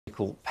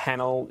local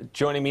panel.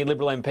 Joining me,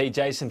 Liberal MP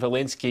Jason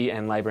Falinski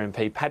and Labor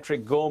MP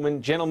Patrick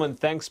Gorman. Gentlemen,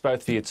 thanks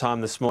both for your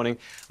time this morning.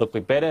 Look, we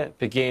better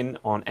begin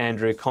on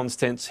Andrew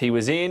Constance. He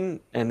was in,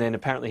 and then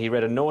apparently he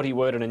read a naughty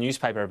word in a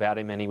newspaper about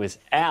him and he was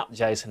out,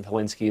 Jason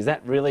Falinski. Is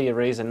that really a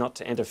reason not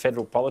to enter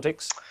federal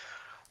politics?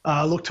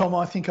 Look, Tom,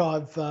 I think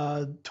I've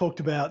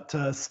talked about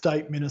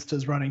state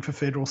ministers running for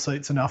federal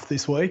seats enough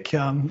this week.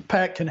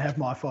 Pat can have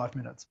my 5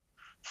 minutes.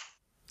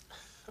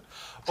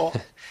 Well,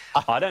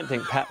 I don't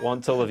think Pat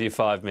wants all of your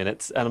 5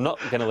 minutes, and I'm not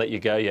going to let you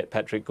go yet,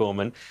 Patrick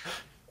Gorman.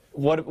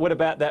 What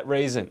about that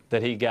reason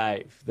that he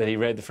gave, that he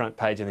read the front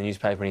page in the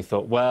newspaper and he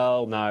thought,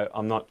 well, no,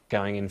 I'm not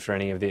going in for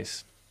any of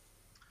this?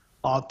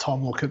 Oh,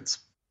 Tom, look, it's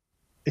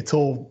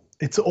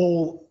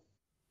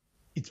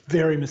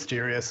very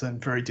mysterious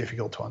and very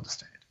difficult to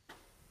understand.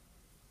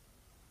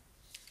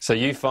 So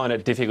you find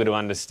it difficult to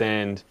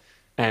understand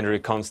Andrew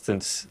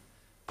Constance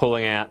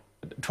pulling out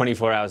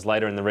 24 hours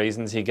later and the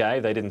reasons he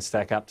gave, they didn't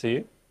stack up to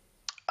you?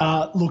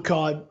 Look,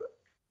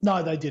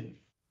 no, they didn't,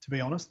 to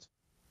be honest.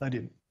 They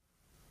didn't.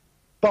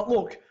 But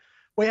look,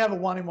 we have a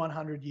 1 in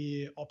 100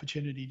 year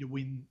opportunity to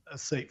win a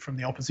seat from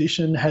the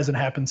opposition. It hasn't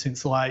happened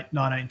since the late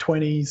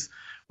 1920s.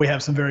 We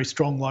have some very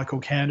strong local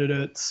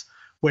candidates.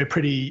 We're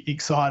pretty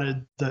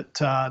excited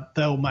that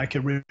they'll make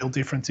a real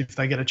difference if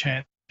they get a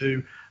chance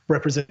to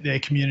represent their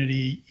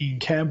community in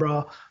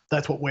Canberra.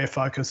 That's what we're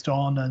focused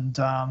on. And,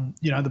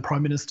 you know, the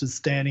Prime Minister's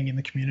standing in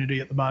the community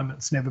at the moment,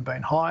 it's never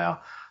been higher.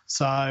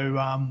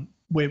 So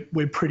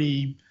we're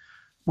pretty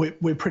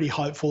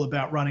hopeful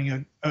about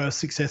running a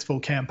successful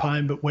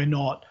campaign, but we're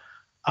not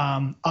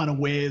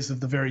unawares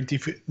of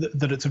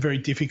that it's a very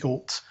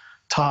difficult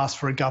task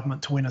for a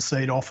government to win a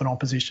seat off an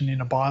opposition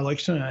in a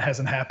by-election, and it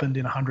hasn't happened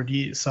in 100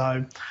 years.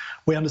 So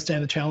we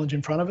understand the challenge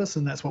in front of us,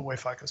 and that's what we're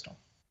focused on.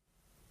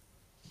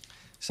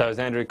 So is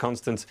Andrew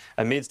Constance,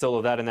 amidst all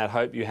of that and that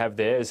hope you have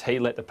there, has he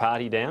let the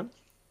party down?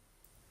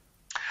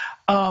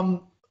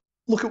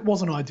 Look, it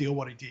wasn't ideal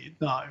what he did,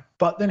 no.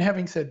 But then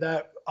having said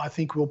that, I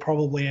think we'll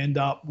probably end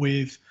up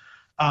with,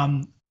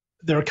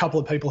 there are a couple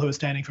of people who are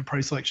standing for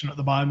pre-selection at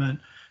the moment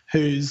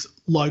whose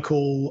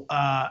local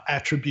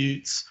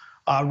attributes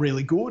are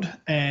really good.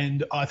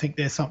 And I think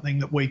there's something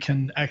that we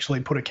can actually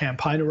put a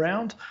campaign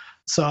around.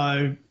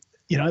 So,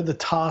 you know, the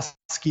task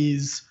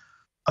is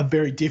a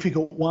very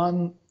difficult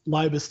one.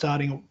 Labor's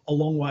starting a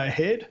long way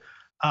ahead,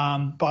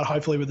 but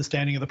hopefully with the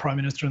standing of the Prime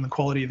Minister and the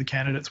quality of the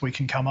candidates we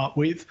can come up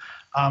with,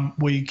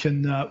 we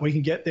can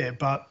get there.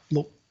 But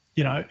look,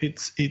 you know,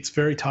 it's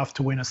very tough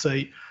to win a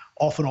seat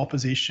off an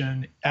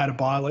opposition at a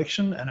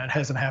by-election, and it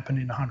hasn't happened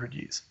in 100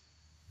 years.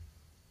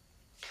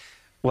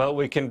 Well,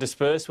 we can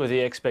disperse with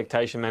the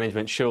expectation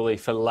management surely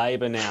for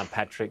Labor now,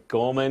 Patrick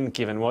Gorman,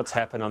 given what's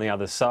happened on the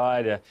other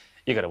side.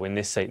 You've got to win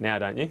this seat now,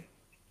 don't you?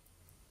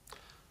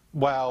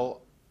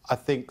 Well, I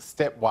think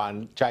step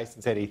one,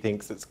 Jason said he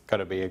thinks it's going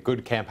to be a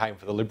good campaign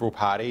for the Liberal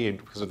Party and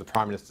because of the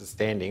Prime Minister's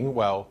standing.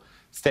 Well,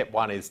 step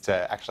one is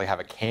to actually have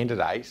a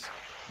candidate.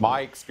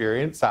 My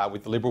experience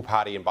with the Liberal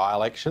Party in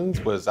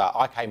by-elections was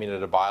I came in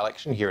at a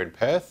by-election here in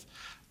Perth.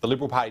 The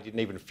Liberal Party didn't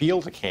even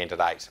field a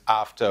candidate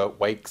after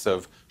weeks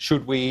of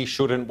should we,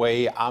 shouldn't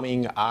we,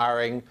 umming,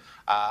 ahhing.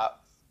 I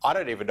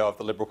don't even know if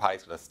the Liberal Party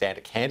is going to stand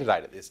a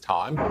candidate at this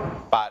time,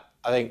 but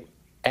I think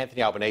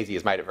Anthony Albanese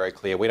has made it very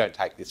clear we don't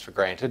take this for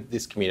granted.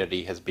 This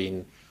community has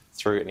been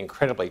through an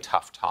incredibly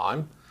tough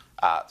time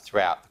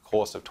throughout the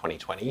course of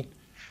 2020.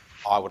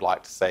 I would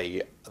like to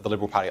see the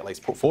Liberal Party at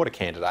least put forward a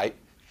candidate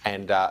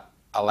and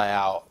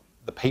allow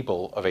the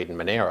people of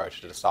Eden-Monaro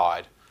to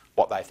decide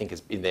what they think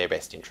is in their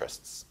best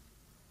interests.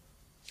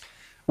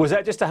 Was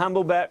that just a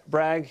humble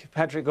brag,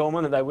 Patrick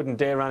Gorman, that they wouldn't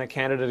dare run a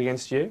candidate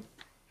against you?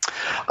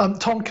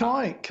 Tom,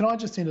 can I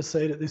just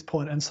intercede at this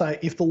point and say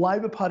if the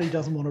Labor Party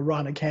doesn't want to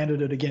run a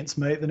candidate against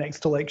me at the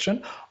next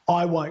election,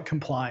 I won't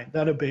complain.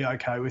 That'd be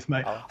okay with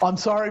me. Oh. I'm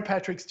sorry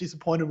Patrick's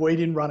disappointed we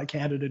didn't run a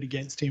candidate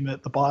against him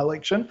at the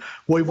by-election.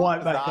 We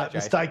won't make that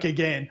mistake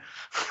again.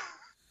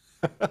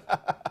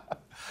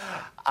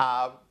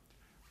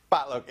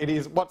 But look, it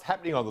is what's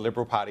happening on the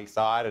Liberal Party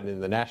side and in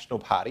the National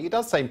Party. It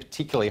does seem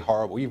particularly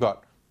horrible. You've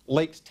got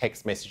leaked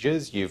text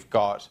messages, you've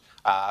got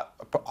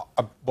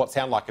what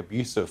sound like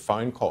abusive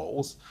phone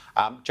calls.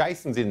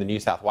 Jason's in the New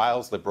South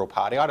Wales Liberal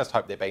Party. I just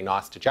hope they're being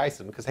nice to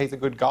Jason because he's a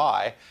good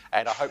guy,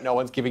 and I hope no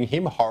one's giving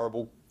him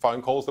horrible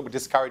phone calls that would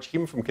discourage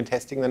him from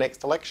contesting the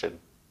next election.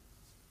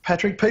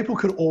 Patrick, people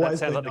could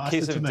always be like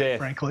nicer to me,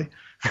 frankly.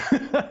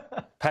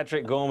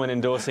 Patrick Gorman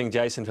endorsing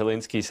Jason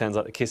Falinski sounds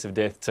like the kiss of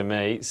death to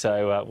me.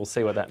 So we'll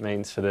see what that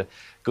means for the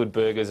good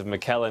burgers of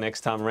Mackellar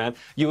next time around.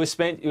 You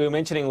were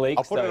mentioning leaks.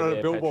 I'll put it on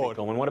a billboard.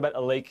 Gorman. What about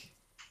the leak?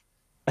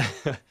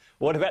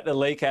 What about the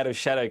leak out of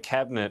Shadow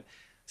Cabinet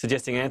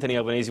suggesting Anthony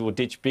Albanese will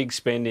ditch big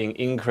spending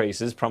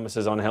increases,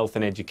 promises on health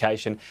and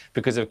education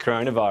because of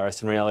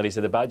coronavirus and realities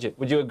of the budget?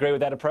 Would you agree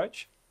with that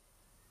approach?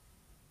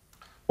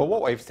 Well,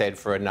 what we've said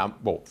for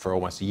for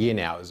almost a year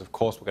now is, of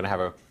course, we're going to have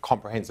a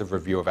comprehensive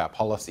review of our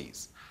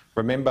policies.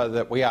 Remember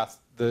that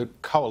the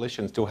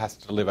coalition still has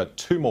to deliver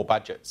 2 more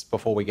budgets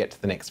before we get to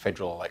the next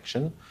federal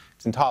election.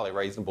 it's entirely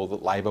reasonable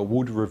that Labor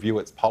would review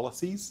its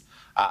policies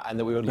and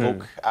that we would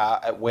look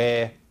at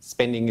where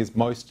spending is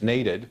most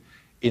needed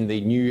in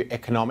the new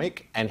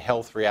economic and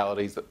health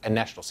realities and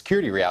national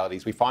security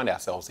realities we find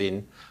ourselves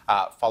in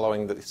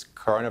following this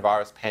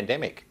coronavirus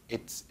pandemic.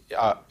 It's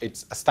a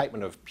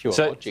statement of pure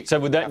logic. So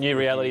would that new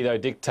reality, though,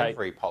 dictate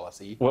every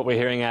policy? What we're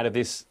hearing out of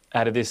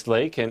this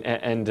leak and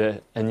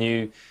a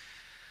new,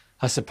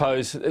 I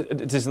suppose,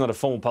 this is not a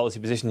formal policy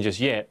position just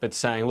yet, but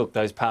saying, look,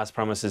 those past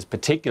promises,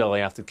 particularly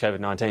after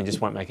COVID-19,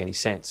 just won't make any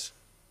sense?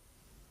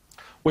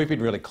 We've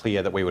been really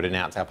clear that we would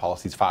announce our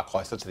policies far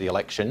closer to the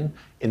election.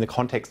 In the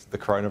context of the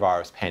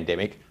coronavirus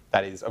pandemic,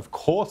 that is, of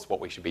course, what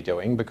we should be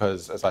doing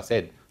because, as I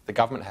said, the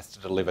government has to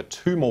deliver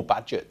 2 more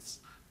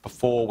budgets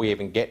before we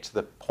even get to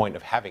the point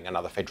of having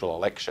another federal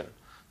election.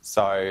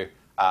 So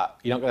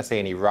you're not going to see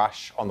any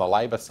rush on the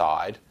Labor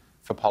side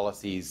for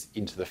policies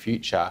into the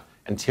future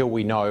until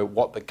we know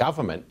what the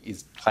government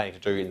is planning to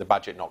do in the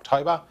budget in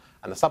October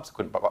and the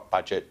subsequent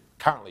budget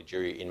currently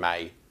due in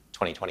May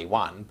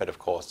 2021. But of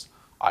course,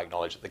 I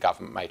acknowledge that the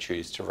government may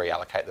choose to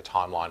reallocate the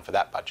timeline for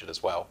that budget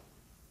as well.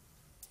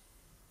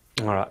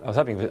 All right, I was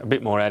hoping a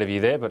bit more out of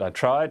you there, but I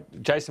tried.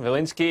 Jason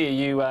Falinski, are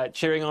you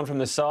cheering on from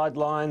the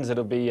sidelines?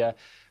 It'll be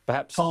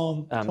perhaps...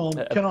 Tom,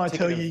 can I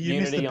tell you, you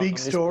missed the big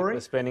story.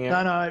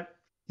 No,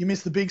 you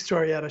missed the big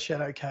story out of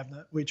Shadow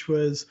Cabinet, which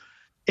was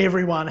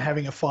everyone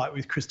having a fight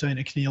with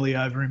Christina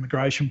Keneally over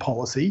immigration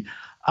policy.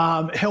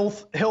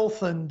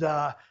 Health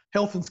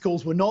and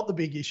schools were not the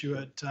big issue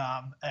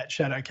at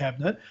Shadow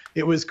Cabinet.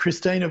 It was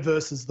Christina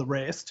versus the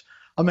rest.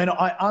 I mean,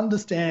 I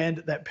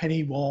understand that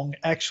Penny Wong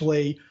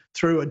actually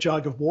threw a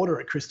jug of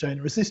water at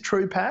Christina. Is this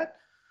true, Pat?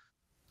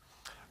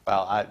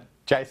 Well,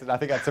 Jason, I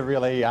think that's a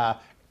really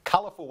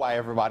colourful way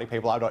of reminding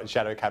people I'm not in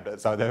Shadow Cabinet,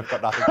 so they've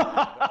got nothing to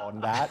do on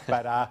that.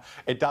 But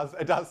it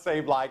does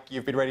seem like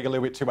you've been reading a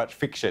little bit too much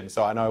fiction.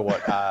 So I know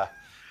what I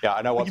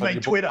know what's on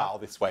your book pile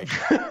this week.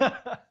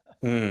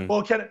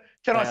 Well, can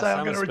I say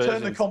I'm going to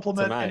return the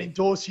compliment and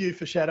endorse you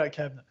for Shadow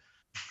Cabinet?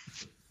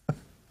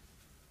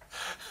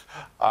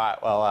 All right.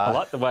 Well, I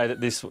like the way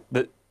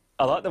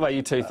I like the way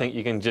you two think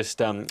you can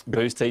just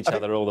boost each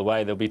other all the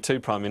way. There'll be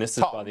 2 prime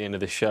ministers by the end of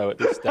the show at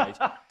this stage.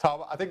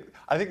 Tom, I think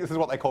this is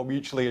what they call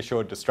mutually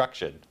assured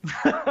destruction.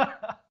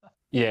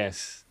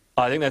 Yes,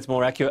 I think that's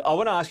more accurate. I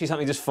want to ask you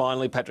something just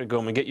finally, Patrick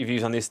Gorman, get your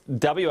views on this.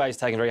 WA's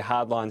taken a very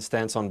hardline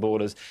stance on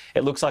borders.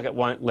 It looks like it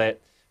won't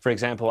let, for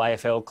example,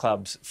 AFL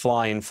clubs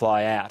fly in,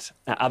 fly out.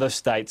 Other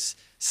states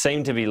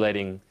seem to be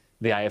letting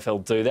the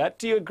AFL do that.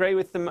 Do you agree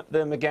with the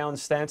McGowan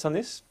stance on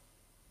this?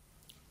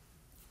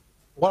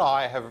 What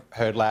I have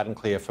heard loud and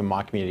clear from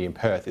my community in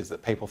Perth is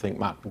that people think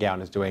Mark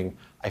McGowan is doing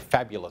a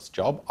fabulous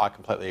job. I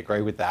completely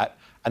agree with that.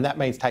 And that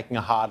means taking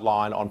a hard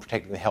line on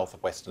protecting the health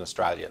of Western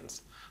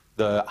Australians.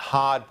 The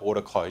hard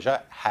border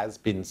closure has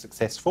been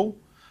successful.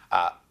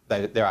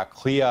 There are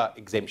clear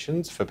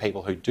exemptions for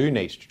people who do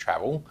need to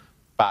travel.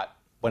 But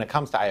when it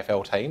comes to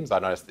AFL teams, I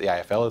noticed that the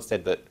AFL has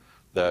said that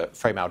the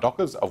Female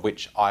Dockers, of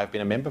which I've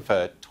been a member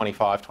for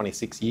 25,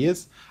 26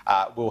 years,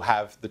 will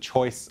have the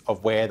choice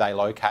of where they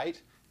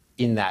locate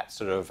in that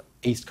sort of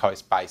East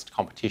Coast-based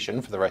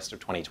competition for the rest of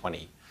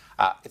 2020.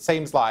 It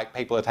seems like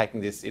people are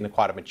taking this in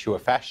quite a mature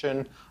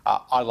fashion.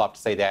 I'd love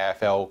to see the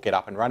AFL get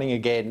up and running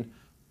again,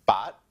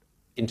 but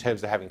in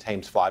terms of having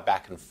teams fly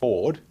back and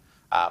forward,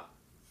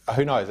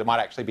 who knows, it might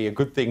actually be a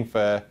good thing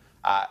for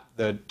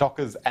the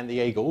Dockers and the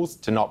Eagles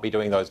to not be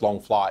doing those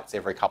long flights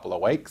every couple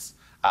of weeks.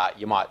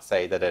 You might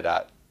see that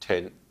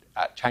it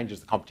changes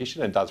the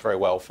competition and does very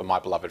well for my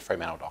beloved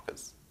Fremantle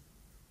Dockers.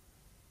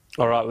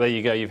 All right, well, there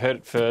you go. You've heard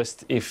it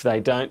first. If they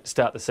don't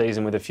start the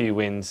season with a few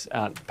wins,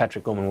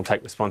 Patrick Gorman will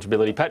take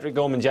responsibility. Patrick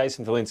Gorman,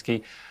 Jason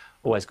Falinski,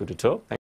 always good to talk. Thanks.